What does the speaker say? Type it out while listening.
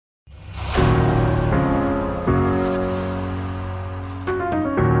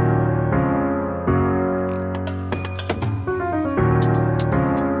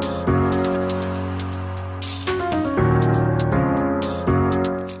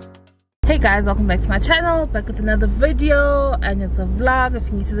Hey guys, welcome back to my channel, back with another video, and it's a vlog. If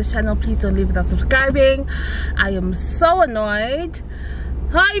you're new to this channel, please don't leave without subscribing. I am so annoyed.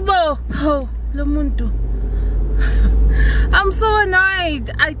 Haibo! Oh, Lomuntu. I'm so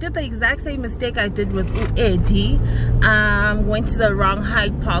annoyed. I did the exact same mistake I did with Eddie. Went to the wrong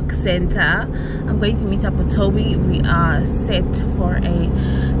Hyde Park Center. I'm going to meet up with Toby. We are set for a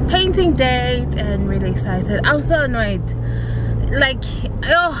painting date and really excited. I'm so annoyed. Like,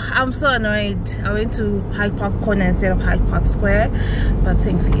 oh, I'm so annoyed. I went to Hyde Park Corner instead of Hyde Park Square, but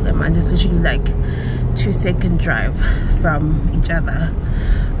thankfully the man just literally like 2-second drive from each other.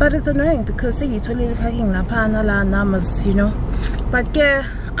 But it's annoying because say you totally parking la namas, you know. But yeah,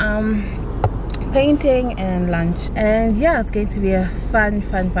 painting and lunch, and yeah, it's going to be a fun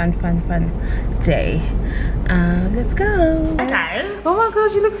day. Let's go. Hi guys. Oh my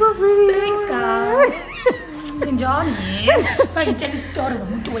gosh, you look so pretty. Thanks guys. Enjoy me. If I can tell this story,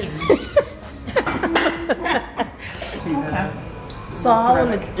 I'm doing. So how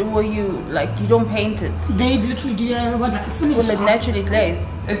will it, will you, like, you don't paint it? They literally do like finish. Will it naturally glaze?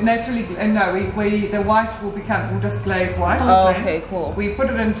 It naturally, no, the white will just glaze white. Oh, okay, cool. We put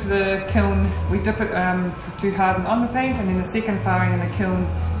it into the kiln, we dip it to harden on the paint, and then the second firing in the kiln,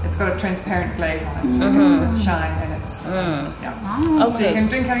 it's got a transparent glaze on it, so it's shine in it. Yeah. Oh, okay. So you can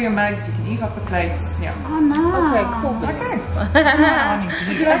drink out of your mugs, you can eat off the plates. Yeah. Oh no. Okay, cool. Okay.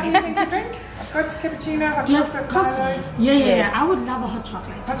 Would you like anything to drink? I've got cappuccino, hot chocolate, coffee. Milo. Yeah. I would love a hot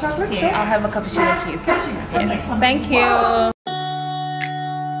chocolate. Hot chocolate? Yeah, Sure. I'll have a cappuccino, please. Cappuccino. Yes. Thank you.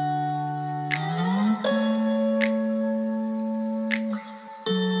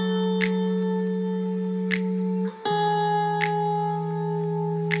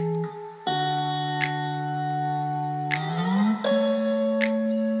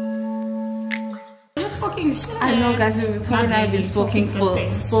 I know guys, Toby and I have been speaking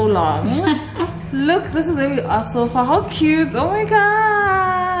for so long. Look, this is where we are so far. How cute. Oh my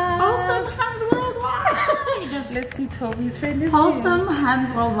god. Wholesome Hands Worldwide. Let's see Toby's friend. Wholesome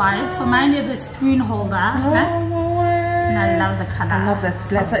Hands Worldwide. So mine is a spoon holder. And I love the color. I love that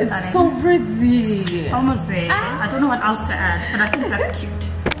splatter. It's so pretty. Almost there. I don't know what else to add, but I think that's cute.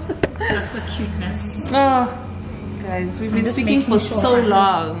 That's the cuteness. Oh guys, we've been speaking for so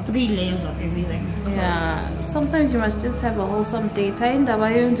long. 3 layers of everything. Yeah, sometimes you must just have a wholesome date. All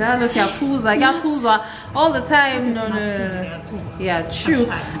the time. No. Yeah, true.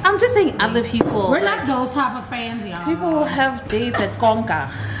 I'm just saying other people. We're like those type of friends, y'all. People will have dates at Konka.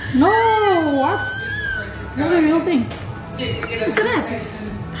 No, what? It's not a real thing. Listen to this.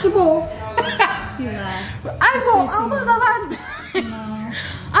 People. I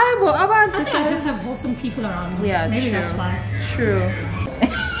think I just have wholesome people around me. Yeah, maybe true. That's why. True.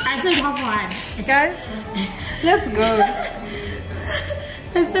 I said half wide. Guys, let's go.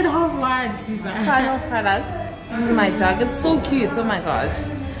 I said half wide, Siza. Final product. This is my jug. It's so cute. Oh my gosh.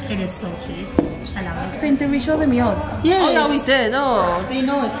 It is so cute. I love it. Friend, did we show them yours? Yes. Oh yeah, we did. Oh. They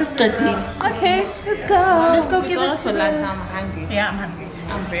know it's just good. Okay, let's go. Let's go get it for lunch. Now I'm hungry. Yeah, I'm hungry.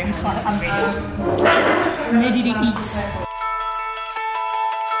 I'm ready. I'm ready to eat.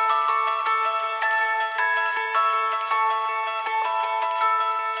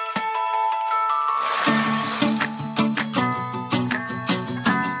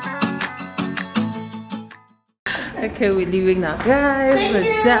 Okay, we're leaving now, guys.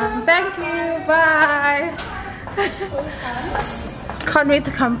 We're done. Thank you. Bye. Can't wait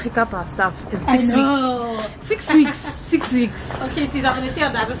to come pick up our stuff in 6 weeks. 6 weeks. 6 weeks. Okay, Siza, I'm gonna see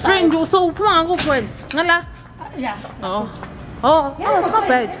on the other side. Friend, you're so friend. Yeah. Oh, it's not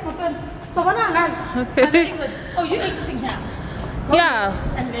bad. So what are Okay. Oh, you're exiting here. Go Yeah.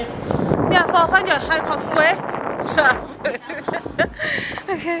 and left. Yeah, so I'll find you at Hyde Park Square. Sure.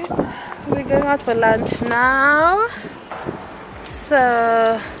 Okay. We're going out for lunch now.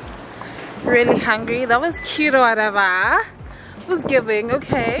 So really hungry. That was cute or whatever. It was giving,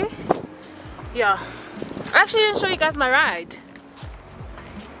 okay. Yeah. I actually didn't show you guys my ride.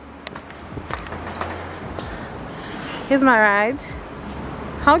 Here's my ride.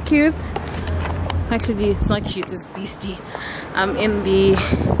 How cute. Actually, it's not cute, it's beastie. I'm in the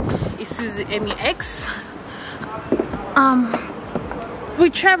Isuzu MEX. We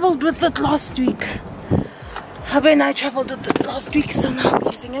traveled with it last week. Hubby and I traveled with it last week, so now I'm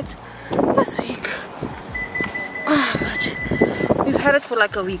using it this week. But we've had it for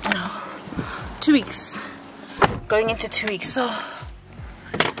like a week now. 2 weeks. Going into 2 weeks, so.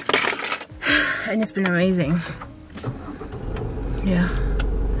 And it's been amazing. Yeah.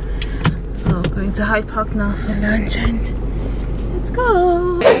 So going to Hyde Park now for lunch and let's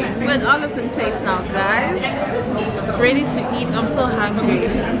go. We're at Olive and Place now, guys. ready to eat. I'm so hungry.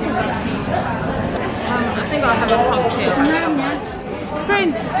 I think I'll have a cocktail.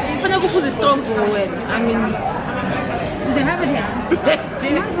 Friend, if I go put the stone going, I mean, do they have it here?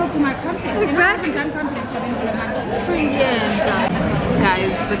 They might go to my cocktail. Exactly. Done cocktail for them for the month. Free, yeah.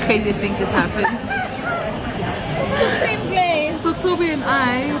 Guys, the craziest thing just happened. Same place. So Toby and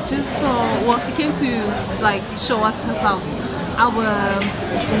I just saw, well, she came to like show us herself. Our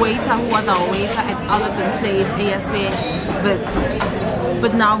waiter, who was our waiter at Olive & Place ASA,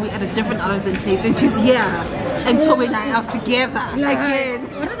 but now we're at a different Olive & Place, and she's here, and Toby and I are together again.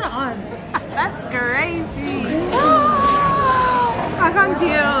 What are the odds? That's crazy. Oh, I can't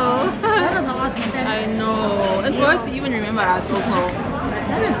deal. What are the odds with that? I know. And for her to even remember us also.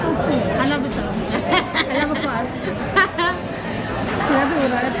 That is so cool. I love it though. I love it for us.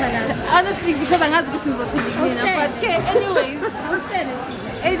 Honestly, because I'm not going to but okay, anyways,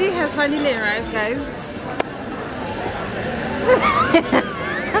 Eddie has finally arrived, guys.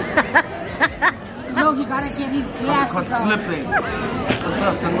 No, he gotta get his glasses on. Slipping. What's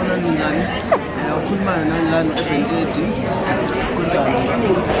up? Someone on Ningani. I'll put my name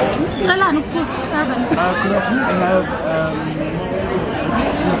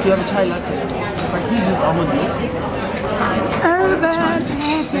Could you have a chai latte? But this is almond milk.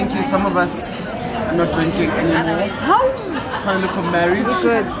 Thank you. Some of us are not drinking anymore. Trying to look for marriage.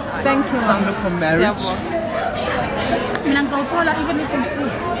 Good. Thank you. Trying to look for marriage.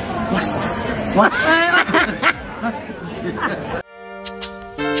 What's this? What's this? What's this?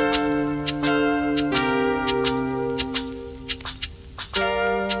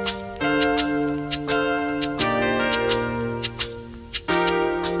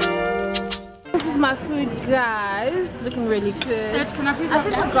 My food, guys, looking really good. I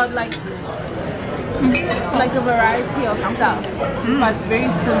think I got like a variety of stuff, but very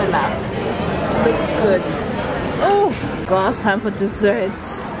similar. Looks good. Oh, gosh, time for desserts.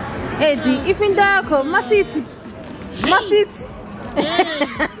 Eddie, if in Dako, masit.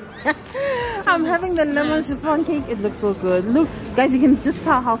 I'm having the lemon chiffon cake. It looks so good. Look, guys, you can just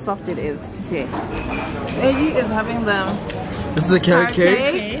tell how soft it is. Eddie is having the. This is a carrot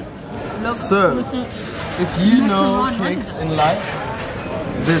cake. So, if you know cakes in life,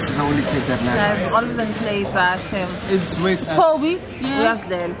 this is the only cake that matters. Guys, Olive & Place It's wait at Toby, yeah,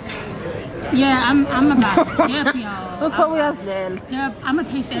 I'm about yep, y'all. Toby as well. Yep, I'm gonna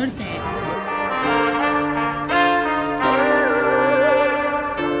taste everything.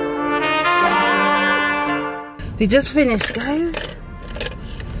 We just finished, guys.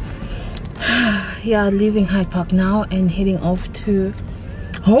 Yeah, leaving Hyde Park now and heading off to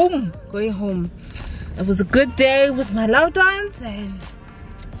home. Going home. It was a good day with my loved ones, and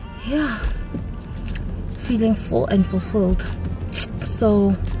yeah, feeling full and fulfilled.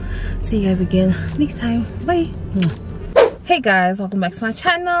 So see you guys again next time. Bye. Hey guys, welcome back to my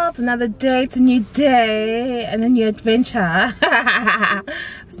channel. It's another day, it's a new day and a new adventure.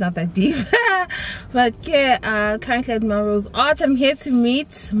 It's not that deep. But yeah, currently at Melrose Arch. I'm here to meet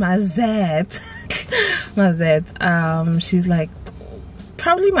Mazette. Mazette, she's like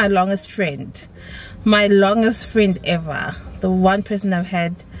probably my longest friend ever. The one person I've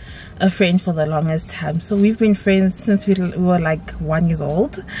had a friend for the longest time. So we've been friends since we were like 1 year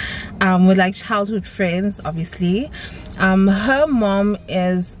old. We're like childhood friends, obviously. Her mom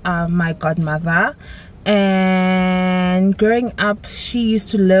is my godmother, and growing up she used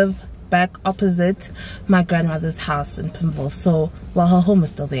to live back opposite my grandmother's house in Pimville. So well, her home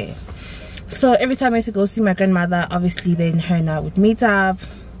is still there. So every time I used to go see my grandmother, obviously then her and I would meet up.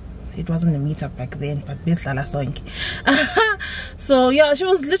 It wasn't a meetup back then, but Bislala song. So yeah, she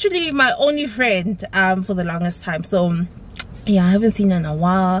was literally my only friend for the longest time. So yeah, I haven't seen her in a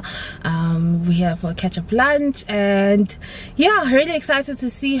while. We have a catch-up lunch, and yeah, really excited to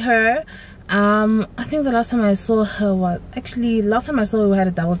see her. I think the last time I saw her was actually last time I saw her, we had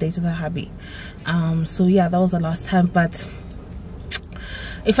a double date with her hubby. So yeah, that was the last time. But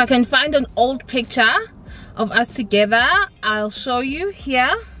if I can find an old picture of us together, I'll show you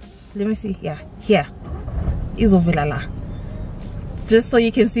here. Let me see. Yeah, here is Ovilala, just so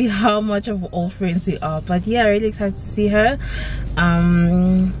you can see how much of old friends we are. But yeah, really excited to see her.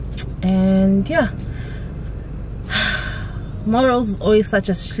 And yeah, Morals is always such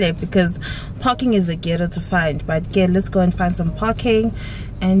a schlep because parking is the ghetto to find. But yeah, let's go and find some parking.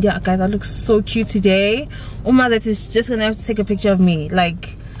 And yeah, guys, that looks so cute today. Uma, that is just gonna have to take a picture of me,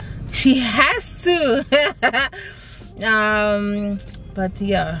 like she has to. But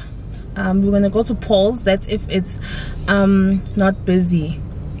yeah, we're gonna go to Paul's. That's if it's not busy.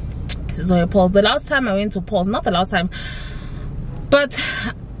 So Paul's, the last time I went to Paul's, not the last time, but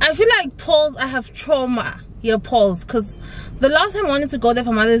I feel like Paul's, I have trauma your polls, because the last time I wanted to go there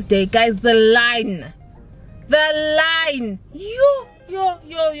for Mother's Day, guys, the line,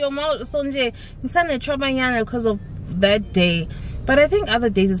 yo mouth sonje insane trouble because of that day. But I think other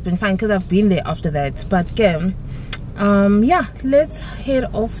days it's been fine because I've been there after that. But again, yeah, let's head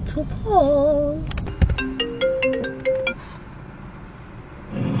off to polls.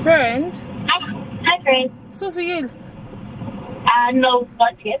 Friend. Hi, friend. So for you? No,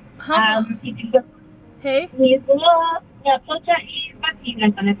 not yet. Hey.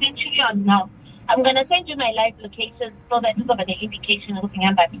 I'm gonna send you my live location so that you have an indication of looking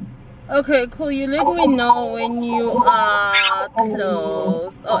at me. Okay, cool. You let me know when you are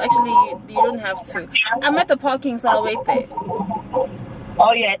close. Oh, actually, you don't have to. I'm at the parking, so I'll wait there.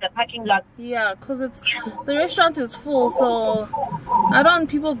 Oh, yeah, the parking lot. Yeah, because the restaurant is full, so I don't want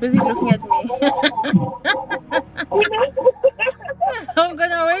people busy looking at me. I'm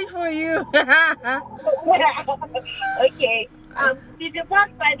gonna wait for you. Okay. Did you pass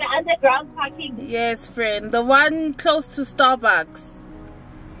by the underground parking? Yes, friend. The one close to Starbucks.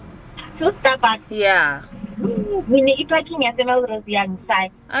 To Starbucks? Yeah. We need parking at the young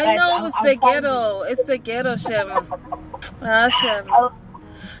side. I know, it's the ghetto. It's the ghetto, Shem. Shem.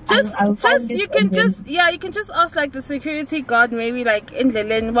 You can just ask like the security guard, maybe like in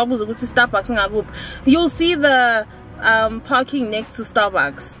Lelen, what was to Starbucks in our group. You'll see the parking next to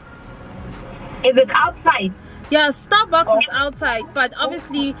Starbucks. Is it outside? Yeah, Starbucks is outside, but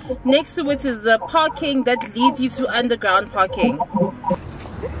obviously next to it is the parking that leads you to underground parking.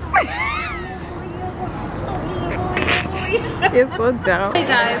 It's so down. Hey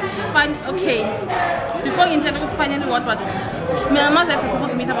guys, fine. Okay, before you enter, let's finally watch what my mom said was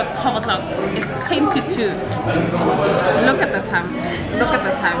supposed to meet up at 12 o'clock. It's 10:02. Look at the time. Look at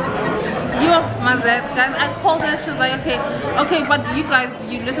the time. Yo, Mazet, guys, I called her. She was like, okay, but you guys,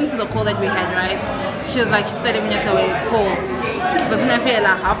 you listened to the call that we had, right? She was like, she's 30 minutes away. Call. But never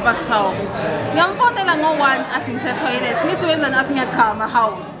 12:30. I'm in the toilet. Need to end nothing at my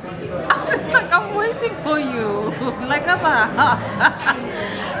house. Like, I'm waiting for you. Like,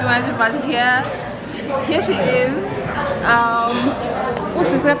 imagine, but here she is.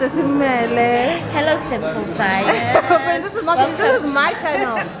 Hello, gentle giant. This is my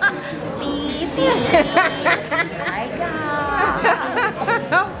channel. My God.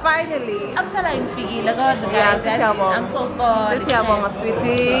 Finally. I'm so sorry.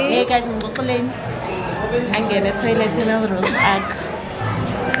 Hey guys, I'm going to toilet in a little bag.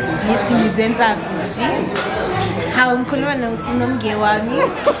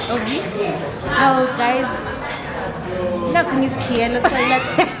 How guys, nothing is clear. The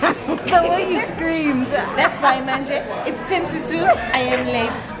way you screamed. That's why, Manje. It's 10:02. I am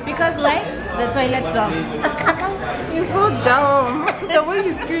late because why? The toilet dog. You're so dumb. The way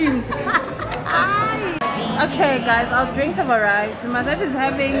you screamed. Okay, guys, our drinks have arrived. My dad is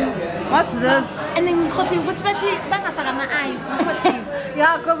having, what's this? And then what's my eyes?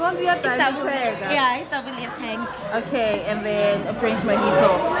 Yeah, because one the other yeah, it's double tank. Okay, and then a French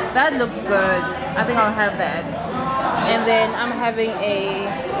mojito. That looks good. I think I'll have that. And then I'm having a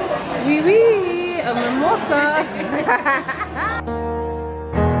mimosa.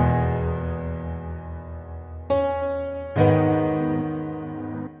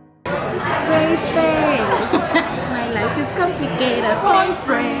 My life is complicated,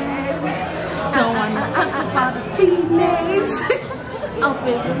 boyfriend. Don't wanna talk about a teenage. I'll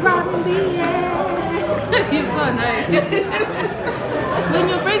build around the air. You're so nice. When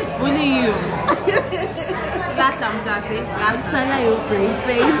your friends bully you. Last time, Dasi. Last time. Sana your friend's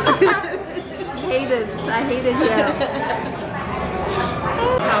face. I hate it here.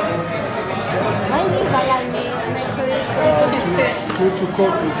 To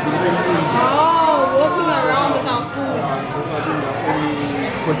cope with the 19. Oh, walking around without food. So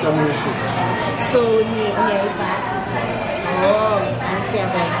contamination. So near back. Oh, I feel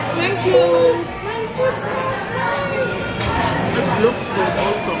that. Thank you. My food's It looks good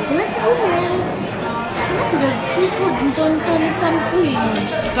also. let's go then. The seafood don't something.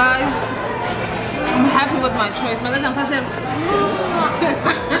 Guys, I'm happy with my choice.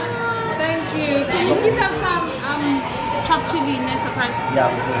 Thank you. Can you please have some chopped chili in this surprise? Yeah.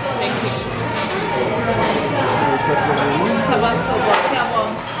 Thank you.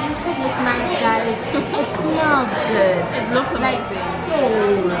 It looks nice, guys. It smells good. It looks amazing.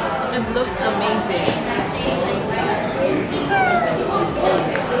 It looks amazing.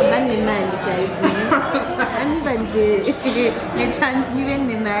 Money, guys. And even the chance, even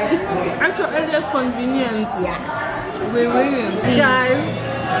the money. Actually, it's just convenience. Yeah. We're winning. Guys,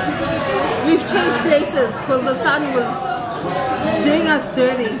 we've changed places because the sun was doing us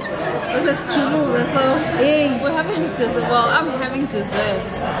dirty. This is chuluga, so we're having dessert. Well, I'm having dessert.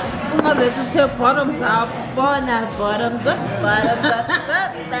 Mother to tell bottoms up. Bottoms up.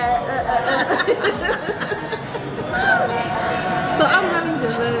 So I'm having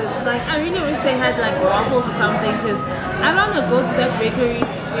dessert. Like, I really wish they had like waffles or something, because I don't want to go to that bakery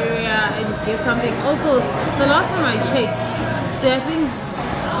area and get something. Also, the last time I checked, there are things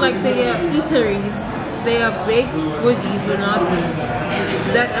like they are eateries. They are baked goodies, but not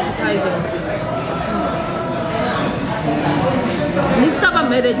that appetizing. This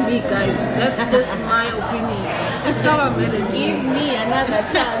government me, guys. That's just my opinion. This government Give me another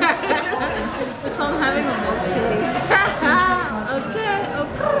chance. So I'm having a milkshake. Okay.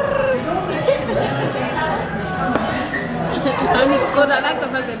 And it's good. I like the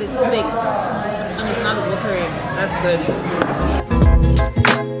fact that it's thick and it's not watery. That's good.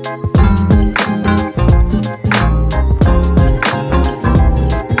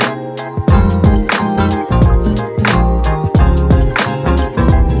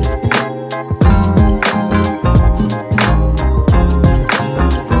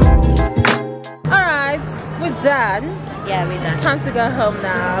 Done. Yeah, we're done. Time to go home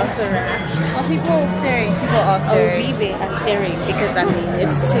now. It's a wrap. Well, people are staring. People are staring. Oh, we are staring because I mean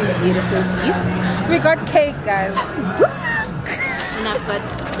it's two beautiful beats. We got cake, guys. And I've got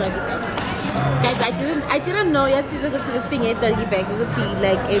doggy bag. Guys, I didn't know yet to go to this thing a doggy bag. You could see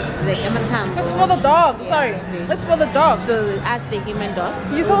like it's like I'm a camp. It's for the dog. Yeah, sorry. okay. It's for the dog. So as the human dog.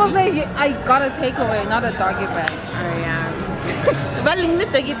 You supposed to say I got a takeaway, not a doggy bag. Oh yeah. Well, in the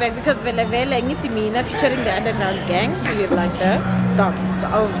doggy bag because vele ngithimina featuring the underground gang with like the dog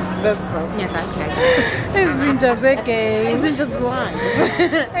of this one. Yeah, that's like It's just a game. It's just blind.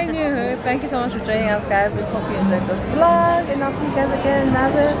 Anywho, thank you so much for joining us, guys. We hope you enjoyed this vlog, and I'll see you guys again in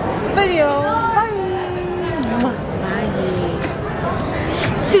another video. Bye. Bye.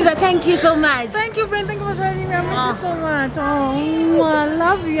 Siza, thank you so much. Thank you, friend. Thank you for joining me. I miss you so much. Oh, I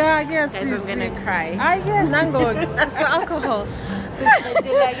love you. I guess. Guys, I'm gonna cry. I guess. Nango. It's the alcohol. Like,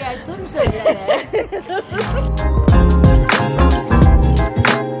 yeah, don't say that.